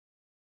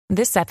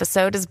This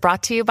episode is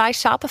brought to you by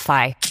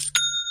Shopify.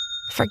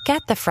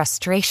 Forget the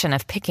frustration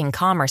of picking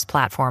commerce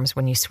platforms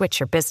when you switch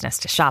your business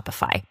to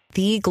Shopify,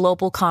 the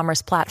global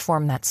commerce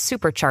platform that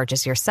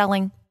supercharges your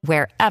selling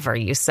wherever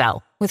you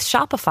sell. With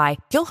Shopify,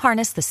 you'll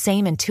harness the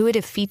same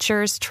intuitive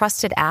features,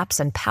 trusted apps,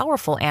 and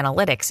powerful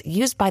analytics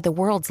used by the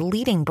world's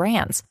leading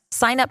brands.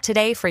 Sign up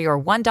today for your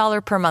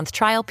 $1 per month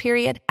trial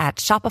period at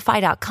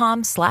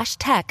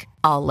shopify.com/tech,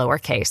 all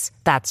lowercase.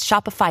 That's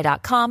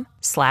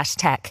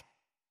shopify.com/tech.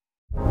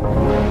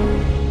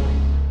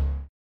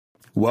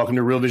 Welcome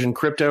to Real Vision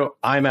Crypto.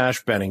 I'm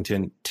Ash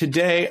Bennington.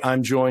 Today,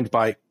 I'm joined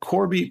by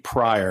Corby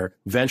Pryor,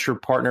 venture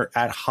partner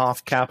at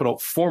Hoff Capital,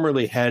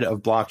 formerly head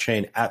of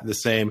blockchain at the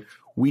same.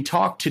 We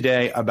talk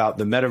today about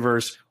the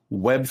metaverse,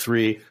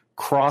 Web3,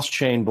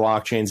 cross-chain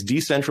blockchains,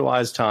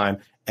 decentralized time,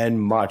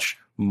 and much,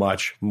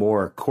 much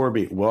more.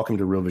 Corby, welcome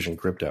to Real Vision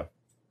Crypto.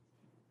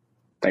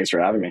 Thanks for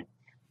having me.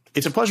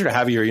 It's a pleasure to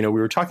have you here. You know,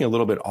 we were talking a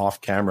little bit off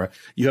camera.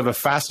 You have a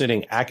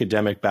fascinating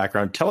academic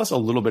background. Tell us a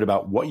little bit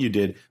about what you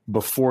did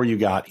before you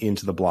got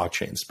into the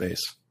blockchain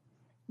space.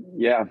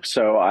 Yeah,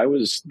 so I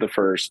was the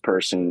first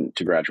person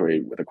to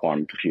graduate with a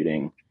quantum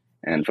computing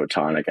and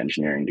photonic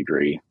engineering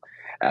degree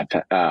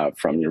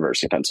from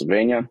University of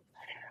Pennsylvania.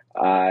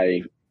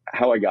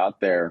 How I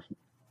got there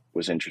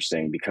was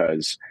interesting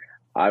because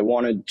I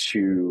wanted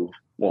to,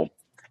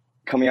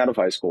 coming out of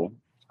high school,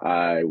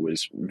 I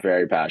was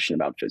very passionate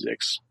about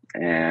physics.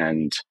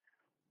 And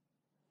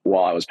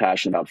while I was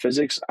passionate about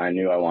physics, I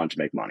knew I wanted to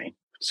make money.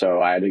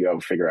 So I had to go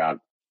figure out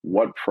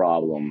what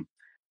problem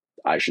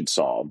I should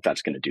solve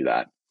that's going to do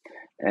that.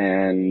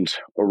 And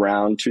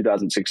around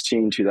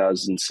 2016,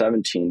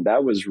 2017,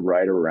 that was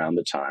right around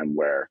the time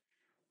where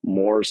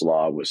Moore's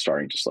law was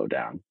starting to slow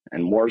down.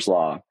 And Moore's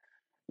law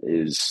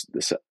is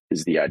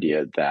the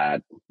idea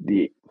that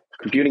the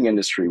computing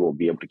industry will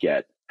be able to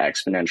get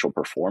exponential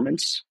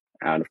performance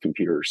out of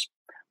computers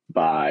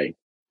by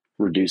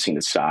reducing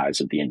the size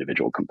of the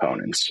individual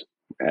components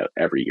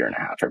every year and a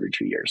half, every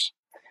 2 years.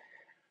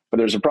 But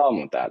there's a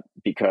problem with that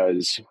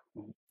because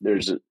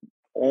there's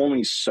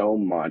only so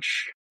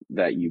much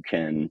that you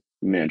can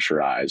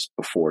miniaturize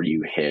before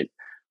you hit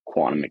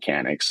quantum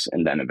mechanics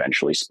and then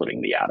eventually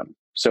splitting the atom.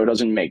 So it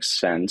doesn't make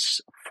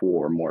sense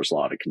for Moore's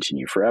law to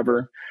continue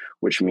forever,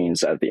 which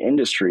means that the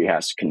industry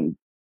has to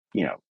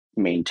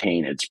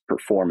maintain its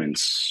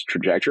performance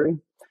trajectory.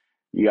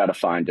 You got to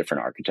find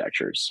different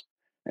architectures.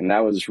 And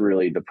that was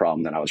really the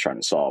problem that I was trying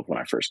to solve when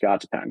I first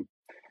got to Penn.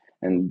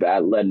 And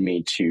that led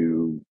me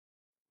to,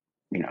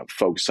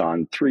 focus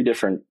on 3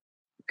 different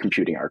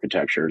computing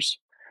architectures.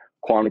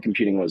 Quantum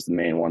computing was the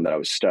main one that I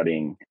was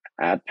studying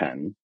at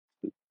Penn.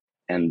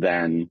 And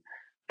then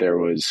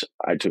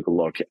I took a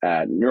look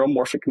at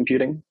neuromorphic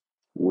computing,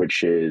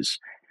 which is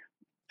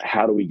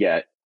how do we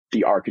get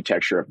the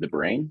architecture of the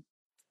brain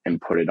and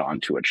put it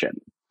onto a chip,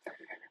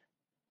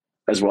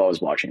 as well as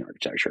blockchain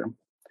architecture.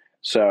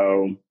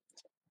 So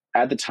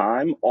at the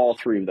time, all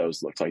 3 of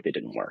those looked like they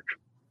didn't work.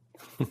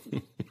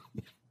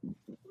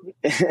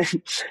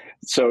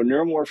 So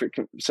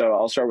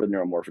I'll start with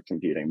neuromorphic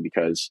computing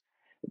because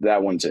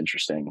that one's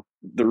interesting.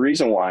 The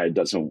reason why it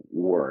doesn't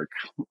work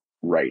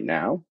right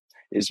now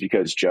is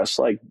because just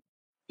like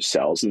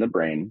cells in the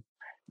brain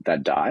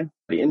that die,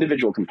 the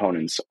individual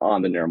components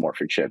on the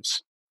neuromorphic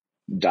chips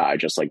die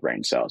just like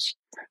brain cells.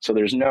 So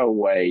there's no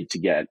way to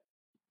get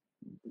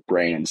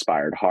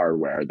brain-inspired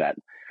hardware that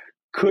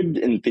could,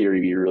 in theory,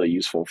 be really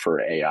useful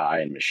for AI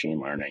and machine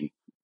learning,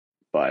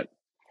 but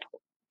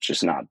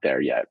just not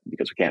there yet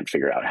because we can't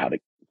figure out how to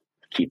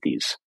keep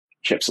these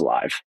chips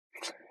alive.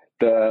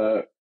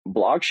 The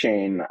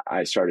blockchain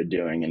I started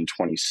doing in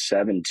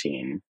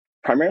 2017,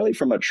 primarily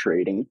from a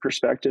trading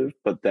perspective,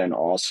 but then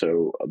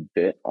also a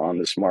bit on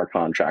the smart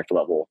contract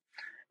level.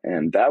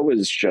 And that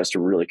was just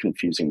a really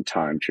confusing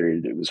time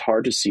period. It was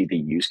hard to see the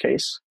use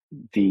case.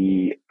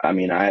 I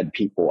had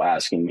people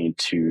asking me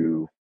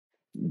to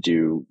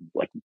do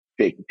like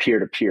big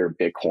peer-to-peer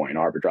Bitcoin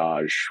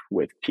arbitrage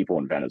with people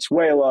in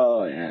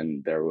Venezuela,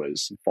 and there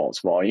was false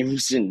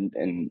volumes on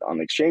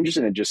the exchanges,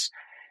 and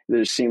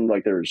there seemed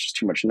like there was just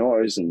too much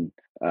noise and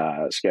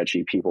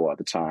sketchy people at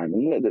the time,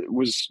 and it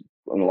was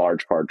in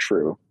large part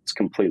true. It's a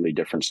completely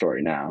different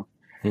story now.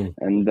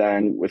 And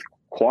then with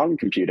quantum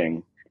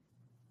computing,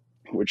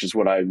 which is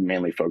what I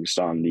mainly focused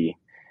on the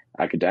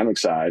academic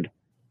side,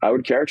 I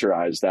would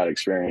characterize that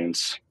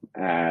experience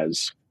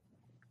as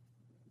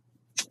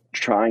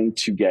trying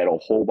to get a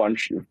whole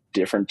bunch of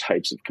different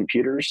types of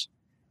computers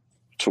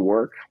to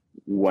work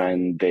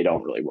when they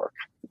don't really work.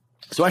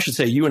 So I should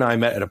say you and I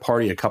met at a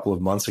party a couple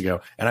of months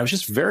ago, and I was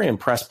just very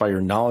impressed by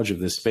your knowledge of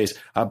this space.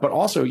 But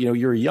also,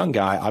 you're a young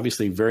guy,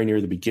 obviously very near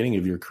the beginning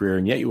of your career,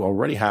 and yet you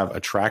already have a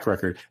track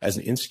record as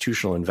an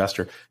institutional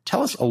investor.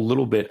 Tell us a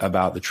little bit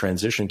about the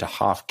transition to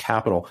Hoff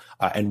Capital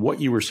and what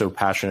you were so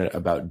passionate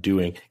about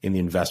doing in the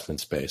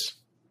investment space.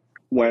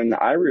 When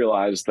I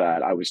realized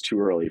that I was too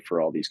early for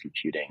all these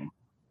computing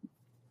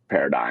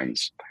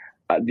paradigms,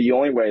 the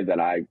only way that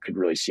I could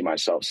really see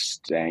myself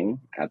staying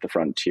at the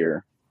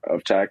frontier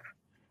of tech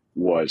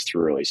was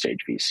through early stage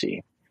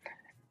VC.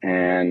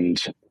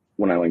 And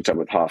when I linked up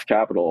with Hoff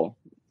Capital,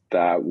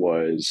 that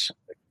was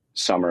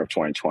summer of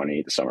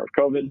 2020, the summer of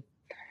COVID.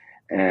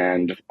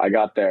 And I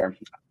got there.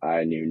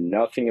 I knew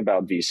nothing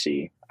about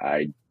VC.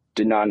 I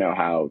did not know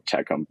how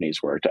tech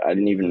companies worked. I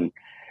didn't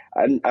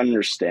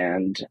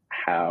understand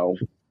how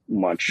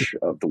much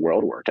of the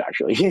world worked,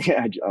 actually.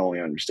 I only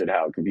understood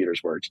how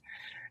computers worked.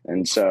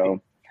 And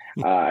so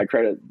I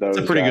credit those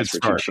It's a pretty guys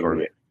good for start,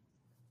 teaching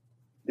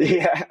me.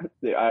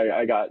 Yeah,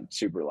 I got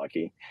super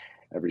lucky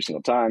every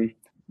single time.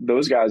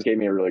 Those guys gave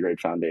me a really great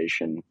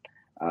foundation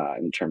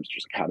in terms of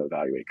just how to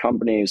evaluate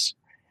companies.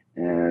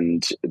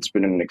 And it's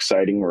been an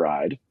exciting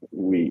ride.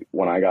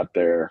 When I got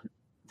there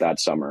that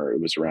summer, it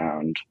was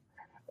around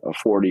a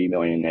 40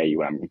 million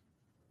AUM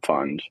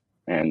fund.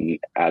 And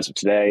as of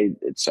today,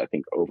 it's, I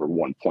think, over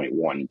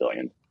 1.1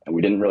 billion. And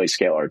we didn't really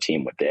scale our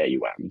team with the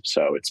AUM.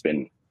 So it's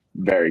been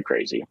very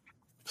crazy.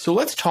 So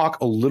let's talk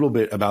a little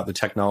bit about the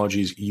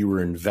technologies you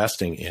were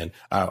investing in.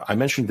 I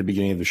mentioned at the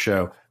beginning of the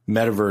show,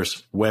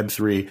 metaverse,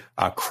 Web3,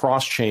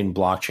 cross-chain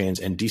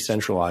blockchains, and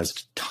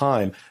decentralized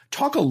time.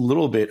 Talk a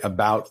little bit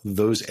about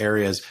those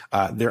areas.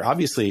 There are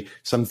obviously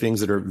some things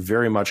that are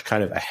very much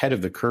kind of ahead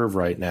of the curve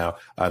right now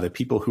that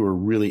people who are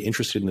really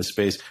interested in the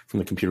space from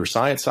the computer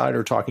science side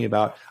are talking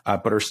about,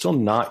 but are still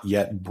not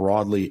yet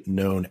broadly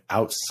known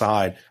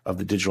outside of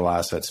the digital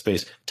asset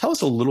space. Tell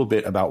us a little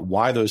bit about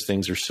why those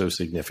things are so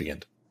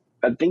significant.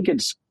 I think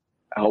it's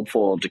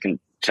helpful to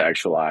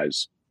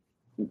contextualize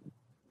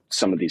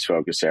some of these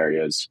focus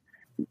areas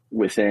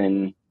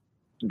within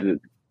the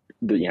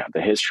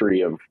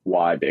history of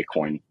why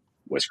Bitcoin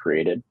was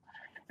created.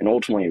 And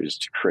ultimately, it was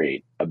to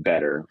create a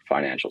better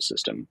financial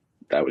system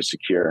that was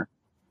secure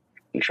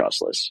and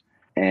trustless.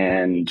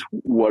 And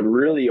what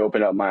really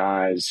opened up my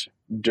eyes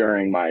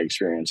during my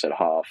experience at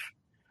Hoff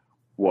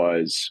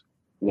was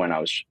when it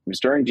was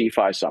during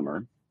DeFi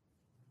summer,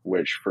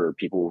 which for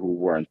people who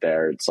weren't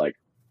there, it's like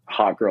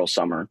hot girl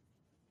summer,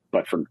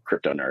 but for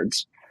crypto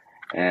nerds.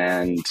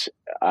 And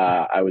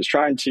I was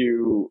trying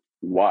to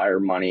wire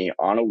money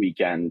on a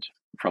weekend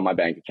from my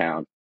bank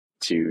account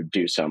to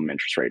do some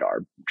interest rate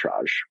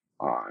arbitrage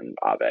on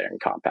Aave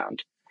and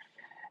Compound.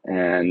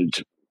 And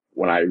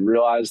when I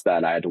realized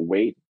that I had to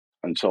wait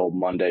until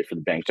Monday for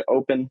the bank to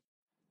open,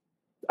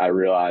 I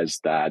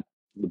realized that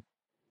the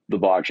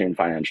blockchain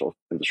financial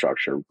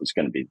infrastructure was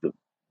going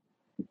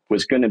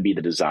to be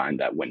the design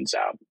that wins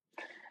out.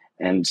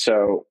 And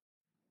so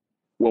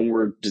when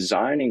we're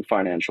designing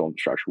financial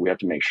infrastructure, we have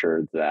to make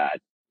sure that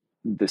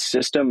the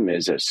system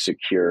is as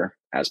secure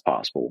as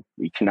possible.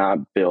 We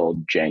cannot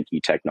build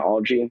janky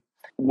technology.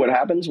 What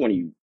happens when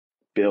you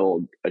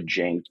build a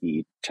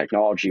janky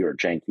technology or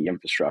janky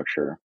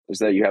infrastructure is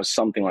that you have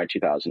something like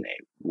 2008,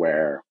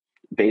 where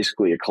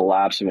basically a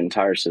collapse of an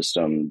entire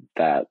system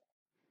that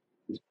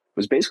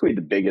was basically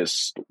the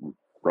biggest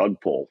rug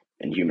pull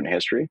in human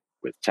history,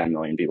 with 10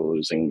 million people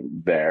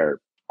losing their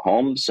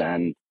homes.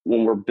 And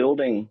when we're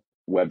building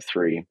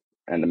Web3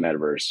 and the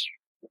metaverse,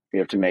 we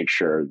have to make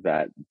sure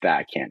that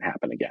that can't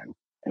happen again.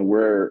 And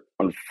we're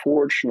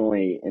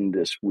unfortunately in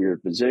this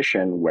weird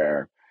position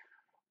where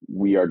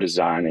we are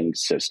designing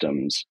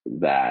systems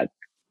that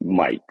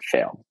might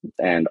fail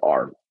and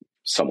are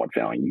somewhat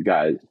failing. You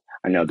guys,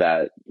 I know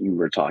that you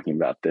were talking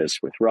about this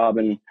with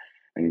Robin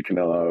and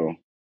Camilo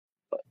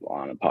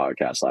on a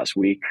podcast last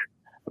week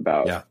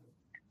about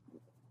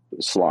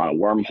Solana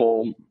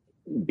Wormhole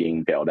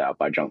being bailed out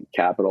by Jump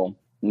Capital.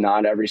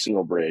 Not every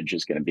single bridge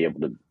is going to be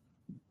able to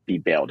be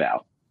bailed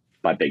out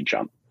by Big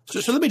Jump.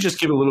 So let me just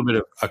give a little bit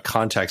of a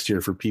context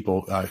here for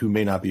people who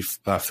may not be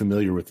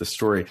familiar with the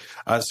story.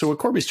 So what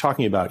Corby's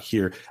talking about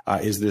here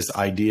is this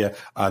idea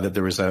that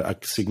there was a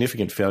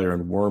significant failure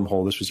in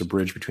Wormhole. This was a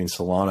bridge between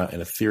Solana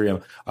and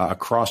Ethereum, a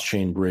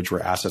cross-chain bridge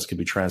where assets could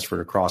be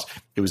transferred across.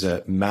 It was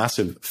a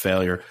massive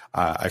failure.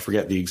 I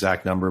forget the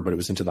exact number, but it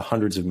was into the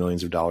hundreds of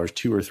millions of dollars,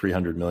 $200 or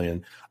 $300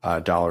 million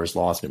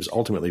lost, and it was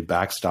ultimately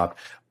backstopped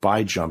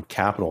by Jump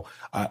Capital.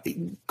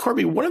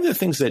 Corby, one of the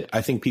things that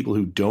I think people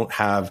who don't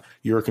have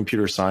your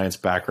computer science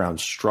background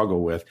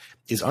struggle with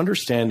is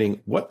understanding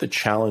what the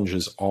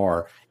challenges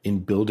are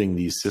in building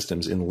these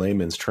systems in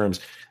layman's terms.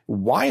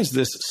 Why is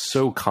this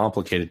so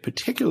complicated?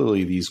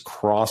 Particularly these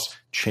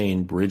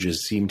cross-chain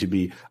bridges seem to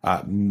be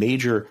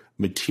major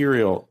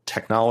material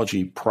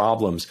technology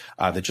problems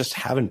that just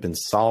haven't been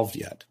solved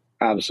yet.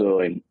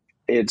 Absolutely.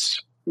 It's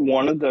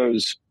one of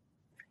those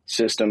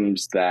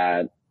systems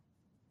that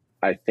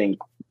I think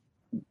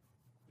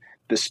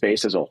the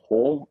space as a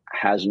whole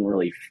hasn't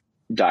really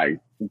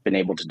been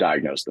able to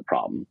diagnose the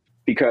problem.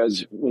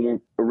 Because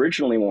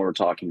originally when we were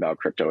talking about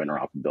crypto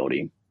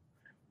interoperability,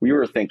 we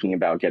were thinking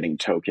about getting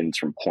tokens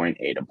from point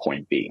A to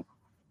point B.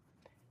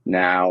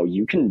 Now,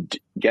 you can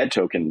get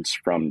tokens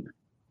from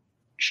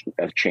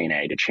chain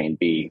A to chain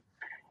B,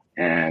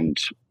 and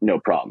no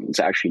problem. It's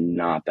actually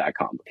not that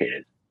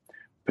complicated.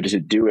 But to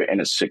do it in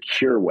a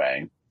secure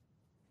way,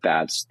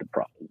 that's the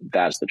problem.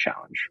 That's the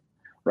challenge,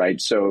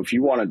 right? So if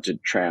you wanted to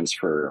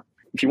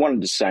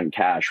send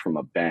cash from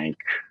a bank,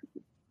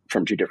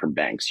 from two different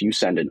banks, you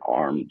send an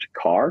armed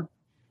car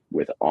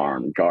with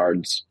armed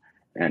guards,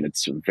 and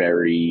it's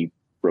very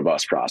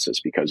robust process,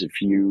 because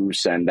if you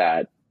send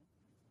that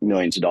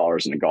millions of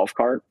dollars in a golf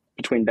cart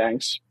between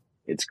banks,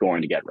 it's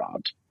going to get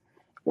robbed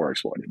or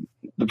exploited.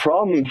 The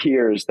problem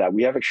here is that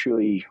we have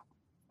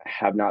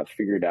not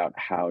figured out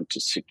how to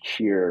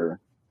secure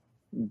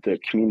the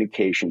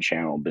communication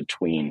channel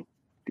between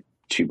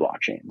two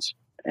blockchains.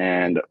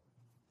 And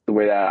the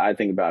way that I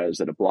think about it is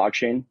that a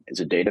blockchain is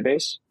a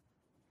database,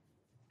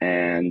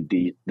 and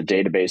the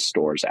database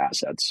stores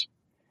assets,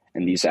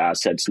 and these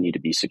assets need to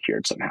be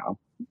secured somehow.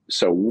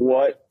 So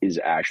what is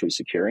actually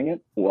securing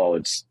it? Well,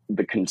 it's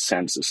the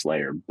consensus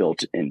layer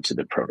built into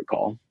the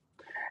protocol.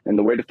 And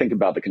the way to think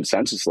about the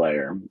consensus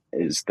layer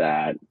is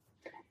that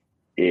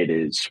it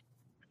is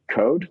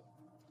code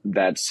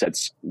that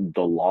sets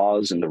the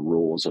laws and the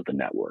rules of the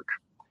network.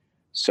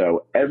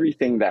 So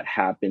everything that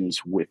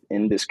happens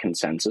within this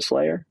consensus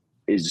layer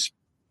is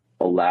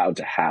allowed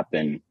to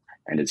happen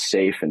and is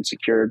safe and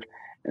secured.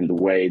 And the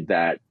way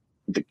that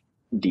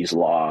these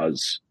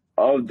laws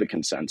of the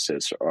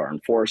consensus are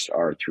enforced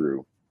are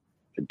through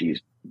the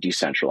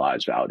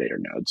decentralized validator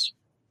nodes,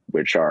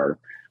 which are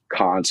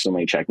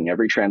constantly checking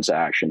every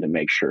transaction to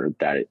make sure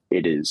that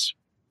it is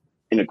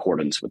in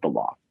accordance with the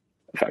law,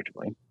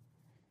 effectively.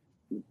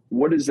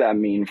 What does that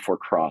mean for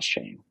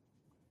cross-chain?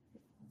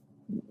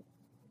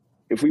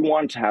 If we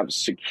want to have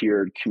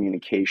secured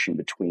communication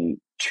between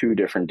two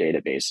different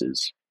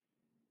databases,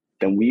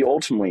 then we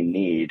ultimately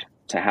need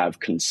to have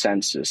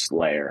consensus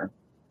layer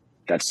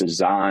that's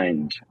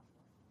designed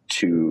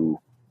to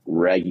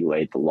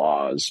regulate the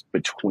laws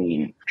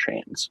between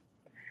chains.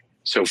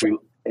 So if we,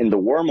 in the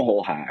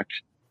wormhole hack,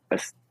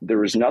 there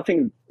was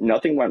nothing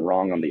went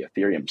wrong on the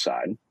Ethereum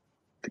side.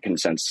 The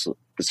consensus,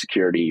 the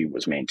security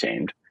was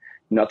maintained.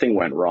 Nothing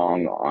went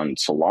wrong on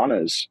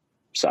Solana's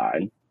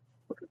side.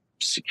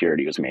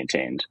 Security was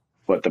maintained.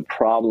 But the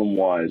problem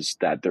was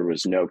that there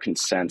was no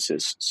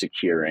consensus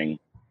securing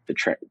the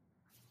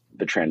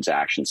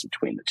transactions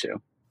between the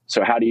two.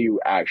 So how do you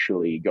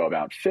actually go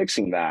about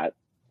fixing that?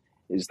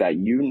 Is that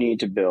you need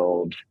to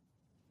build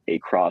a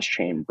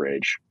cross-chain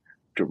bridge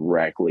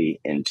directly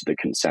into the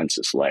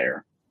consensus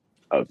layer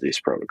of these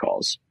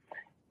protocols.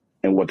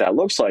 And what that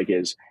looks like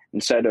is,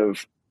 instead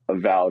of a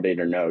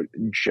validator node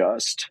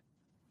just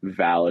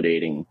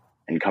validating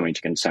and coming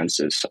to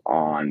consensus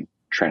on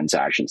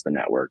transactions in the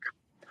network,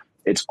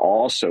 it's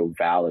also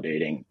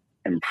validating,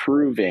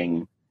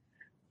 improving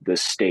the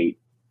state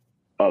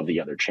of the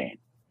other chain.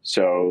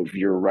 So if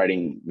you're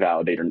writing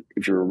validator,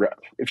 if you're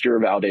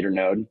a validator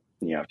node,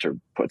 you have to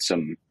put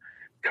some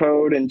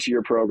code into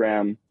your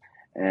program,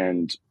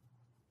 and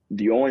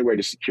the only way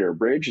to secure a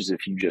bridge is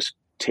if you just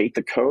take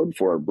the code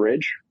for a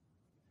bridge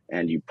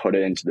and you put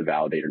it into the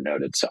validator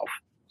node itself.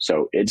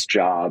 So its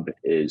job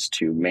is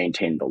to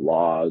maintain the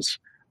laws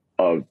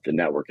of the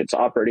network it's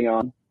operating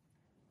on,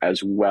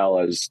 as well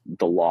as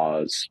the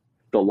laws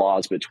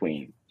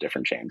between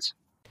different chains.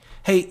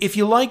 Hey, if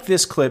you like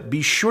this clip,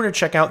 be sure to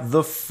check out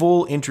the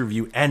full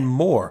interview and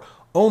more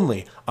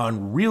only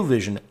on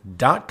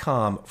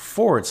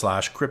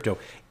realvision.com/crypto.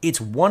 It's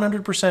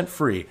 100%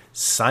 free.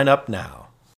 Sign up now.